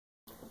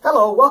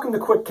Hello, welcome to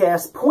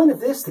Quickcast. Point of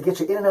this, to get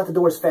you in and out the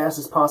door as fast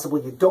as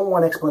possible. You don't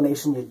want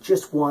explanation, you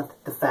just want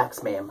the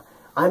facts, ma'am.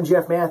 I'm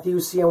Jeff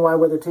Matthews, CNY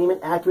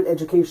Weathertainment, accurate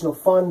educational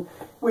fun.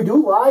 We do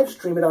live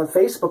stream it on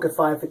Facebook at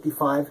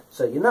 5:55,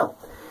 so you know.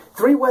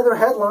 3 weather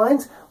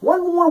headlines,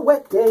 one more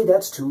wet day,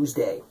 that's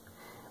Tuesday.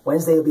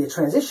 Wednesday will be a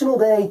transitional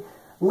day.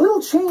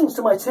 Little change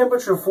to my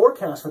temperature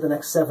forecast for the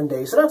next 7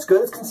 days, so that's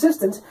good, it's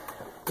consistent.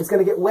 It's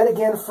going to get wet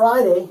again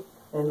Friday,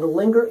 and it'll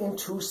linger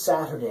into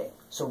Saturday.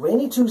 So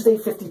rainy Tuesday,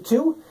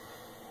 52.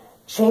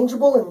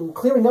 Changeable and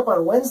clearing up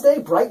on Wednesday.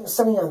 Bright and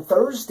sunny on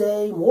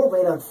Thursday. More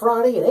rain on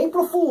Friday. And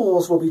April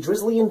Fools will be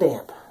drizzly and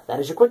damp. That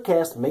is your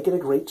Quickcast. Make it a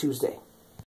great Tuesday.